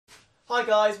Hi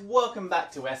guys, welcome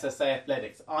back to SSA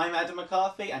Athletics. I'm Adam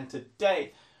McCarthy and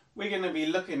today we're going to be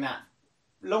looking at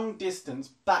long distance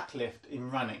backlift in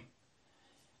running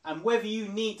and whether you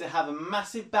need to have a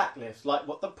massive backlift like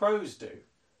what the pros do.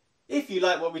 If you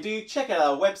like what we do, check out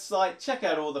our website, check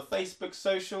out all the Facebook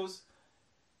socials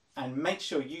and make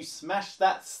sure you smash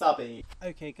that subby.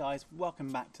 Okay guys,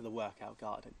 welcome back to the workout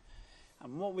garden,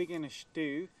 and what we're going to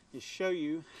do is show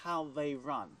you how they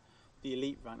run, the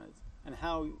elite runners, and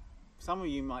how some of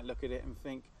you might look at it and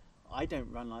think, I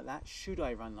don't run like that, should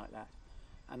I run like that?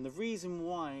 And the reason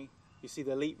why you see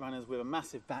the elite runners with a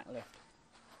massive backlift,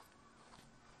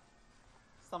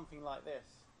 something like this,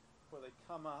 where they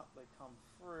come up, they come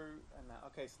through and that.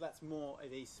 Okay, so that's more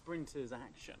of a sprinter's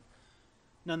action.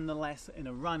 Nonetheless, in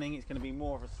a running, it's going to be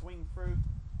more of a swing through.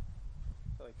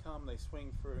 So they come, they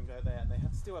swing through and go there, and they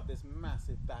still have this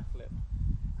massive backlift.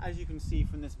 As you can see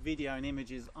from this video and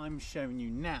images I'm showing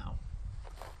you now,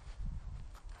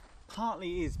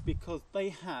 partly is because they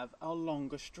have a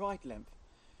longer stride length.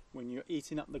 When you're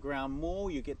eating up the ground more,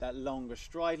 you get that longer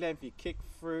stride length, you kick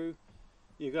through,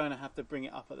 you're going to have to bring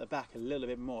it up at the back a little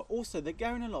bit more. Also, they're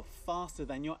going a lot faster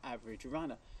than your average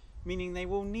runner, meaning they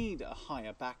will need a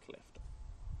higher backlift.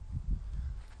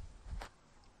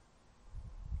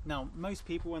 Now, most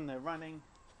people when they're running,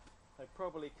 they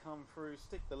probably come through,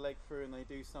 stick the leg through and they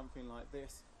do something like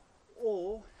this,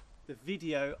 or the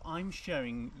video I'm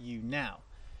showing you now.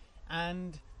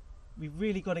 And we've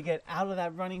really got to get out of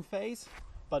that running phase,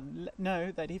 but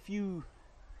know that if you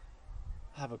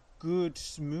have a good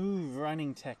smooth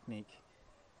running technique,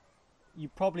 you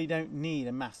probably don't need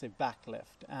a massive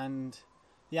backlift, and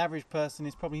the average person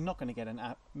is probably not going to get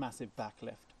a massive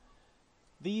backlift.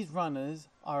 These runners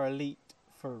are elite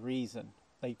for a reason.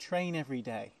 They train every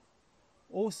day.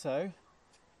 Also,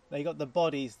 they got the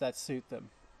bodies that suit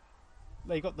them.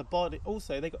 They got the bodies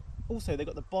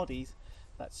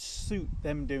that suit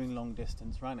them doing long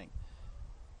distance running.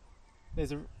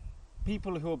 There's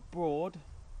people who are broad.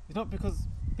 It's not because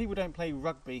people don't play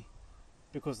rugby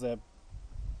because it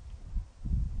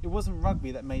wasn't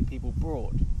rugby that made people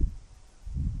broad.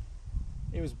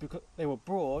 It was because they were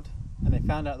broad and they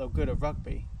found out they were good at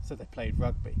rugby, so they played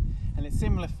rugby. And it's a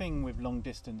similar thing with long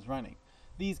distance running.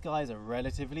 These guys are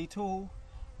relatively tall,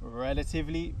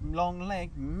 relatively long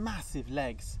leg, massive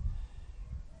legs.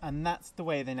 And that's the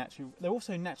way they're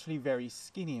also naturally very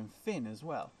skinny and thin as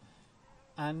well.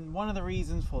 And one of the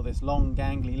reasons for this long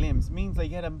gangly limbs means they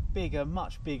get a bigger,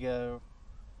 much bigger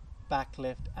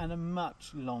backlift and a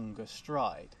much longer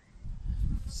stride.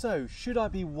 So should I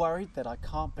be worried that I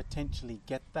can't potentially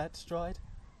get that stride?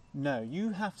 No,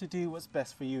 you have to do what's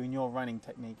best for you in your running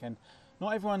technique, and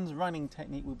not everyone's running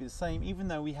technique will be the same, even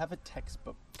though we have a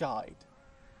textbook guide.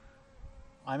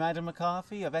 I'm Adam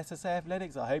McCarthy of SSA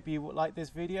Athletics. I hope you like this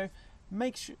video.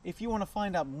 Make sure, if you want to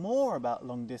find out more about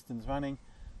long distance running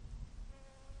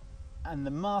and the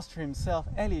master himself,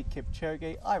 Eliud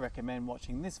Kipchoge, I recommend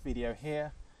watching this video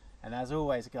here. And as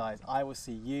always guys, I will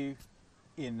see you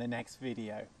in the next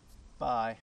video. Bye.